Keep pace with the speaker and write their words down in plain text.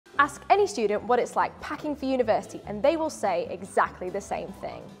Ask any student what it's like packing for university and they will say exactly the same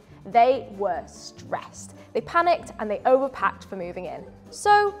thing. They were stressed. They panicked and they overpacked for moving in.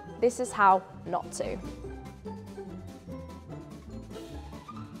 So this is how not to.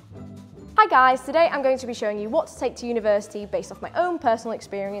 Hi guys, today I'm going to be showing you what to take to university based off my own personal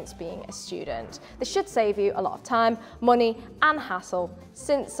experience being a student. This should save you a lot of time, money and hassle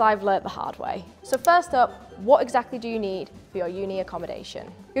since I've learnt the hard way. So first up, what exactly do you need for your uni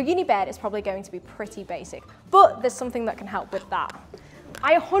accommodation? Your uni bed is probably going to be pretty basic, but there's something that can help with that.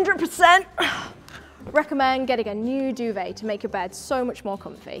 I 100% recommend getting a new duvet to make your bed so much more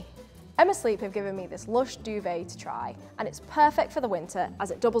comfy. Emma Sleep have given me this lush duvet to try, and it's perfect for the winter as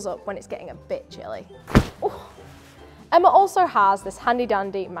it doubles up when it's getting a bit chilly. Ooh. Emma also has this handy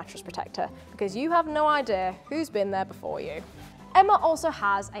dandy mattress protector because you have no idea who's been there before you. Emma also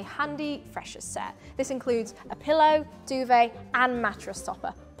has a handy freshers set. This includes a pillow, duvet and mattress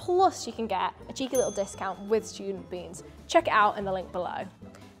topper. Plus you can get a cheeky little discount with student beans. Check it out in the link below.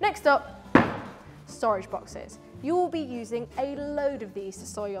 Next up, storage boxes. You will be using a load of these to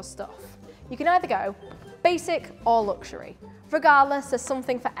store your stuff. You can either go basic or luxury. Regardless, there's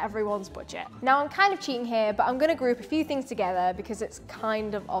something for everyone's budget. Now I'm kind of cheating here, but I'm going to group a few things together because it's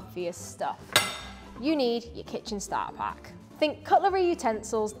kind of obvious stuff. You need your kitchen starter pack. Think cutlery,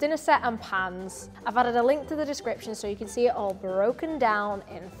 utensils, dinner set and pans. I've added a link to the description so you can see it all broken down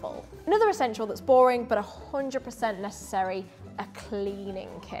in full. Another essential that's boring but 100% necessary, a cleaning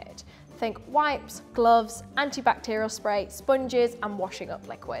kit. Think wipes, gloves, antibacterial spray, sponges and washing up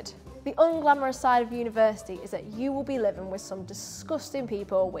liquid. The unglamorous side of university is that you will be living with some disgusting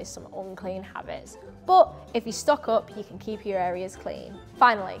people with some unclean habits. But if you stock up, you can keep your areas clean.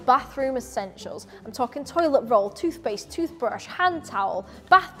 Finally, bathroom essentials. I'm talking toilet roll, toothpaste, toothbrush, hand towel,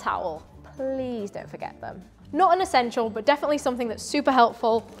 bath towel. Please don't forget them. Not an essential, but definitely something that's super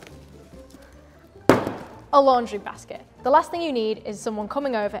helpful. A laundry basket. The last thing you need is someone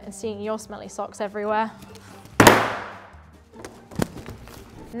coming over and seeing your smelly socks everywhere.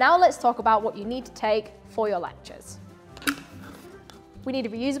 Now let's talk about what you need to take for your lectures. We need a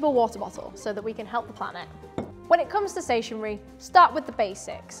reusable water bottle so that we can help the planet. When it comes to stationery, start with the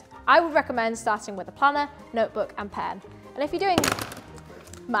basics. I would recommend starting with a planner, notebook and pen. And if you're doing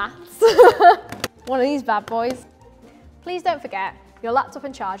maths, one of these bad boys, please don't forget your laptop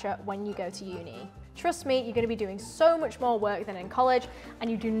and charger when you go to uni. Trust me, you're going to be doing so much more work than in college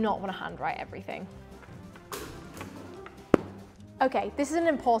and you do not want to handwrite everything. Okay, this is an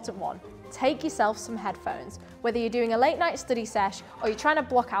important one. Take yourself some headphones. Whether you're doing a late night study sesh or you're trying to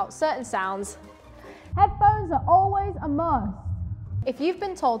block out certain sounds, headphones are always a must. If you've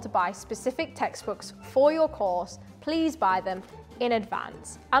been told to buy specific textbooks for your course, please buy them in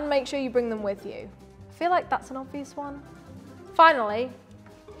advance and make sure you bring them with you. I feel like that's an obvious one. Finally,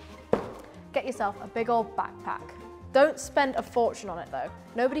 get yourself a big old backpack. Don't spend a fortune on it though.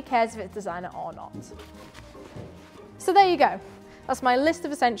 Nobody cares if it's designer or not. So there you go. That's my list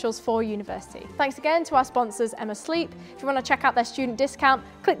of essentials for university. Thanks again to our sponsors, Emma Sleep. If you want to check out their student discount,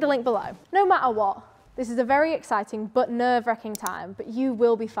 click the link below. No matter what, this is a very exciting but nerve-wracking time, but you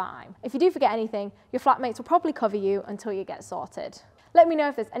will be fine. If you do forget anything, your flatmates will probably cover you until you get sorted. Let me know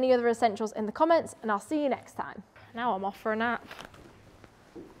if there's any other essentials in the comments and I'll see you next time. Now I'm off for a nap.